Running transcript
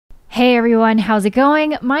Hey everyone, how's it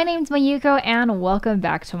going? My name's Mayuko and welcome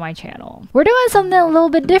back to my channel. We're doing something a little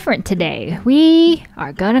bit different today. We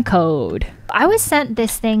are gonna code. I was sent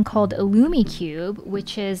this thing called IllumiCube,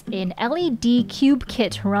 which is an LED cube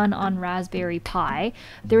kit run on Raspberry Pi.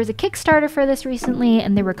 There was a Kickstarter for this recently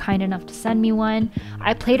and they were kind enough to send me one.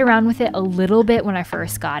 I played around with it a little bit when I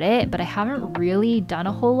first got it, but I haven't really done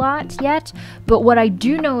a whole lot yet. But what I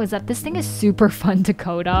do know is that this thing is super fun to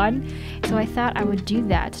code on, so I thought I would do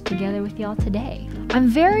that together with y'all today. I'm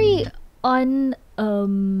very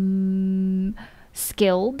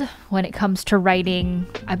skilled when it comes to writing.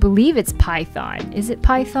 I believe it's Python. Is it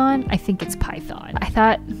Python? I think it's Python. I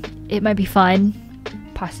thought it might be fun,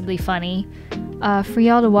 possibly funny, for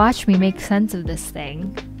y'all to watch me make sense of this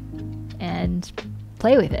thing and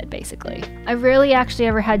play with it, basically. I've rarely actually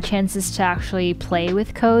ever had chances to actually play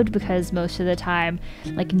with code because most of the time,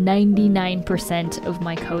 like 99% of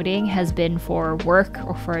my coding has been for work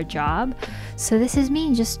or for a job. So this is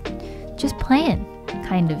me just playing,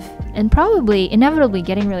 kind of, and probably inevitably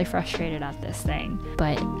getting really frustrated at this thing,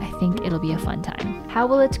 but I think it'll be a fun time. How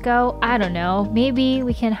will it go? I don't know. Maybe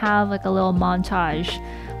we can have like a little montage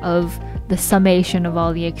of the summation of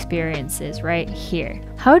all the experiences right here.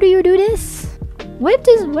 How do you do this? What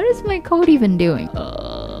is my code even doing?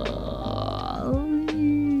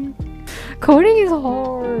 Coding is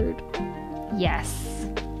hard. Yes.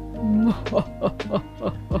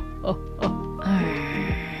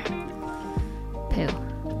 Poo.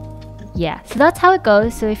 Yeah, so that's how it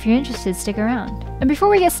goes, so if you're interested, stick around. And before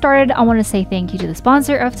we get started, I want to say thank you to the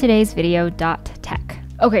sponsor of today's video, .tech.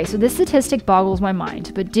 Okay, so this statistic boggles my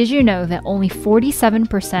mind, but did you know that only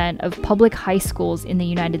 47% of public high schools in the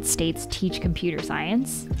United States teach computer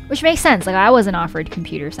science? Which makes sense, like I wasn't offered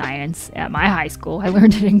computer science at my high school, I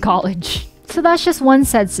learned it in college. So that's just one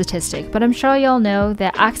said statistic, but I'm sure y'all know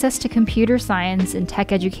that access to computer science and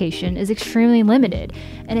tech education is extremely limited,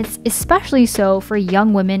 and it's especially so for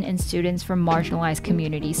young women and students from marginalized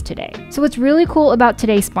communities today. So what's really cool about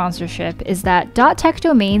today's sponsorship is that .tech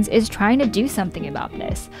Domains is trying to do something about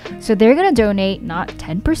this. So they're gonna donate not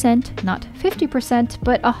 10%, not 50%,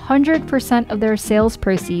 but 100% of their sales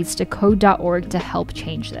proceeds to code.org to help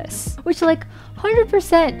change this. Which, like,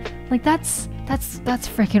 100%, like that's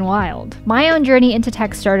freaking wild. My own journey into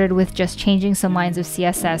tech started with just changing some lines of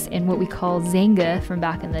CSS in what we call Zanga from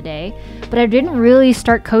back in the day, but I didn't really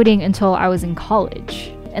start coding until I was in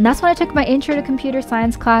college. And that's when I took my intro to computer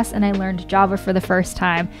science class and I learned Java for the first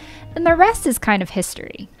time, and the rest is kind of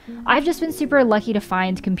history. I've just been super lucky to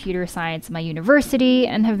find computer science at my university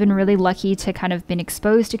and have been really lucky to kind of been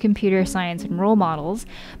exposed to computer science and role models.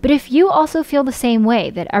 But if you also feel the same way,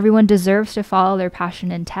 that everyone deserves to follow their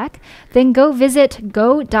passion in tech, then go visit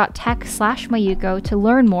go.tech/Mayuko to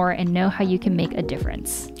learn more and know how you can make a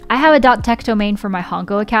difference. I have a .tech domain for my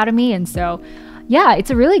Honko Academy, and so yeah, it's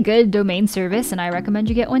a really good domain service and I recommend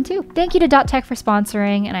you get one too. Thank you to .tech for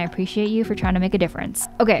sponsoring, and I appreciate you for trying to make a difference.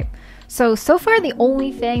 Okay, so far the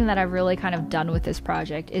only thing that I've really kind of done with this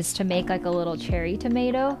project is to make like a little cherry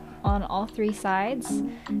tomato on all three sides.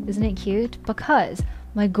 Isn't it cute? Because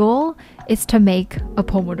my goal is to make a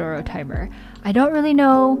Pomodoro timer. I don't really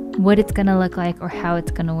know what it's gonna look like or how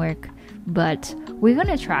it's gonna work, but we're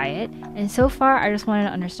gonna try it. And so far I just wanted to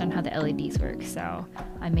understand how the LEDs work, so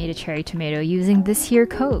I made a cherry tomato using this here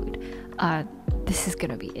code. This is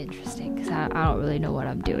gonna be interesting because I don't really know what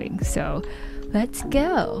I'm doing, so let's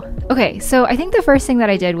go. Okay, so I think the first thing that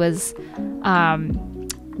I did was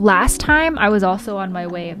last time I was also on my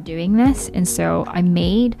way of doing this, and so I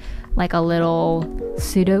made like a little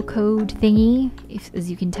pseudocode thingy.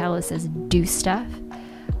 As you can tell, it says do stuff.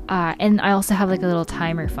 And I also have like a little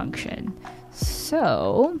timer function.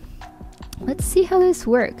 So let's see how this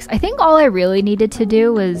works. I think all I really needed to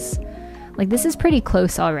do was, like, this is pretty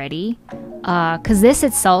close already. Cause this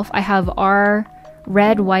itself, I have R,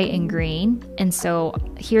 red, white, and green. And so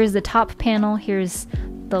here's the top panel, here's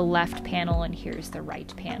the left panel, and here's the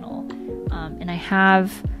right panel. And I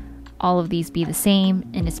have all of these be the same,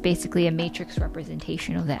 and it's basically a matrix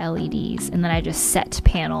representation of the LEDs. And then I just set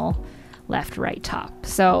panel left, right, top.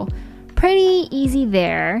 So pretty easy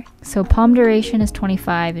there. So palm duration is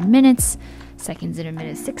 25 in minutes, seconds in a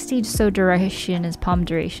minute 60. So duration is palm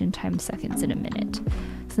duration times seconds in a minute.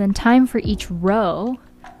 So then time for each row,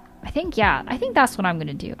 I think that's what I'm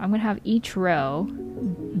gonna do. I'm gonna have each row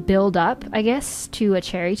build up, I guess, to a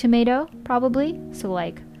cherry tomato, probably. So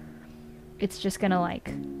like, it's just gonna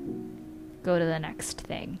like go to the next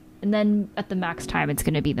thing. And then at the max time, it's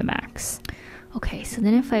gonna be the max. Okay, so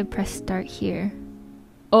then if I press start here,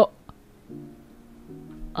 oh,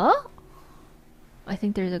 I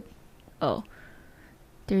think there's a, oh,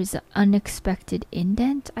 There's an unexpected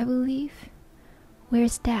indent, I believe.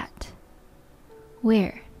 Where's that?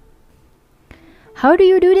 Where? How do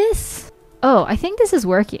you do this? Oh, I think this is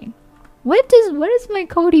working. What is my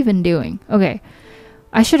code even doing? Okay,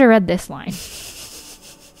 I should have read this line.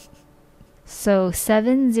 So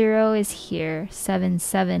 7 0 is here, 7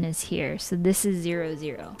 7 is here. So this is 0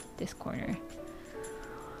 0, this corner.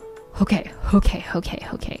 Okay.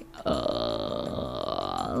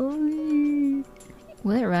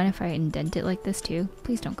 Will it run if I indent it like this too?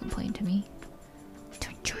 Please don't complain to me.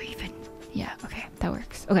 Don't you even? Yeah, okay, that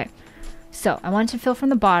works. Okay, so I want to fill from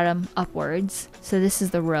the bottom upwards. So this is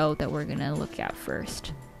the row that we're gonna look at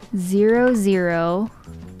first. 0 0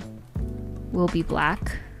 will be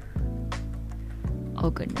black. Oh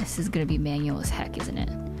goodness, this is gonna be manual as heck, isn't it?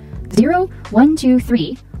 0 1 2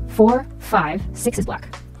 3 4 5 6 is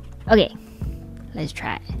black. Okay, let's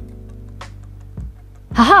try it.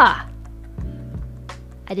 Haha!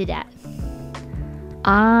 I did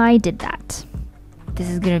that. This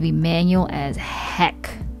is gonna be manual as heck.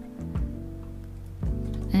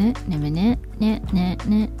 Oh,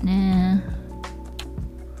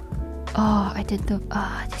 I did the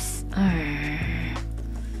this.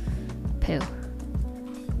 Poo.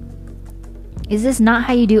 Is this not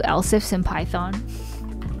how you do else ifs in Python?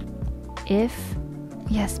 If,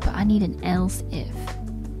 yes, but I need an else if.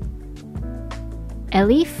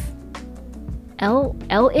 Elif? Elif?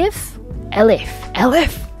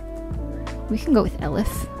 Elif. We can go with Elif.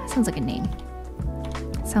 That sounds like a name.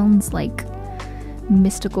 Sounds like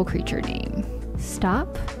mystical creature name.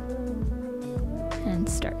 Stop and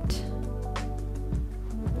start.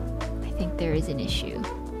 I think there is an issue.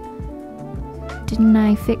 Didn't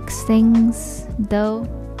I fix things though?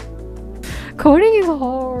 Coding is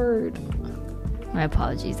hard. My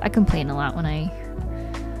apologies. I complain a lot when I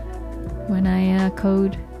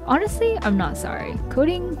code. Honestly, I'm not sorry.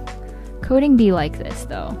 Coding be like this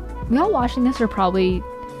though. Y'all watching this are probably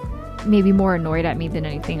maybe more annoyed at me than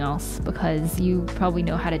anything else because you probably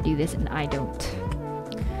know how to do this and I don't.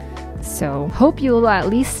 So hope you'll at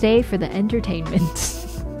least stay for the entertainment.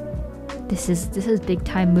 This is big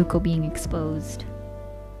time Muko being exposed.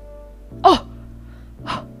 Oh!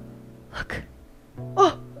 Oh! Look.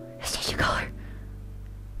 Oh! It's changing color.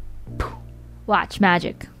 Watch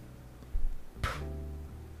magic.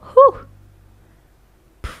 Whew.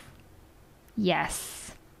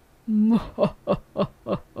 Yes. Who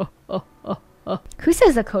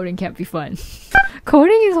says that coding can't be fun?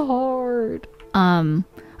 Coding is hard. I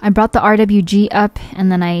brought the RWG up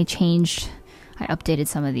and then I updated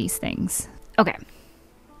some of these things. Okay.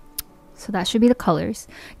 So that should be the colors.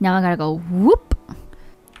 Now I gotta go whoop.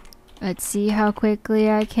 Let's see how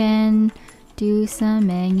quickly I can do some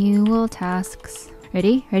manual tasks.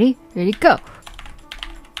 Ready, go.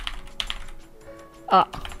 Oh,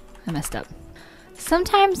 I messed up.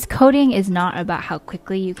 Sometimes coding is not about how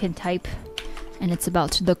quickly you can type, and it's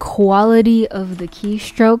about the quality of the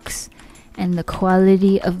keystrokes and the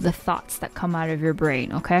quality of the thoughts that come out of your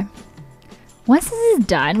brain, okay? Once this is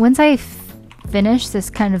done, once I finish this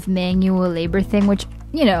kind of manual labor thing, which,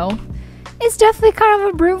 you know, is definitely kind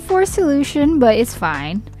of a brute force solution, but it's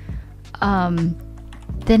fine.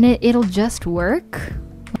 Then it'll just work.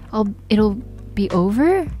 It'll be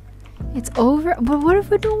over. It's over. But what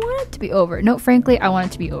if I don't want it to be over? No, frankly, I want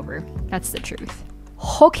it to be over. That's the truth.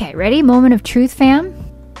 Okay, ready? Moment of truth, fam.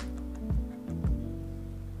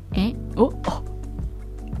 Oh.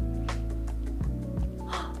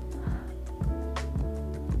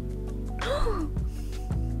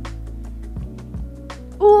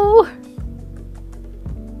 Ooh.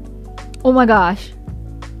 Oh my gosh.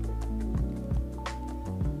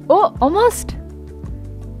 Oh, almost.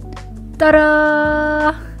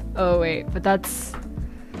 Ta-da! Oh wait, but that's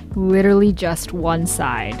literally just one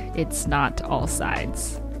side. It's not all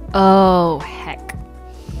sides. Oh, heck.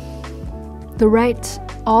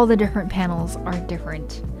 All the different panels are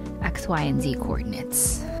different X, Y, and Z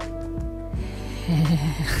coordinates.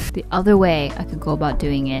 The other way I could go about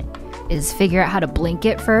doing it is figure out how to blink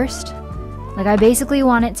it first. Like I basically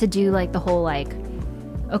want it to do like the whole like,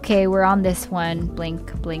 okay, we're on this one,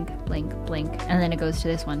 blink, blink, blink, blink, and then it goes to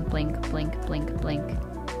this one, blink, blink, blink, blink,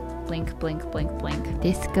 blink, blink, blink, blink.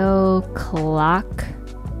 Disco clock.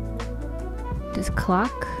 Does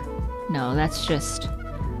clock? No, that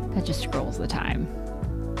just scrolls the time.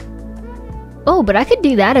 Oh, but I could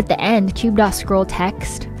do that at the end. Cube.scroll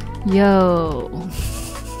text. Yo.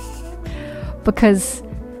 Because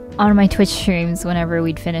on my Twitch streams, whenever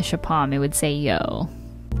we'd finish a poem, it would say yo.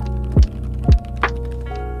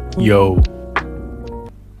 Yo.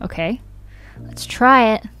 Okay. Let's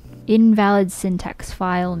try it. Invalid syntax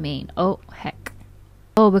file main. Oh, heck.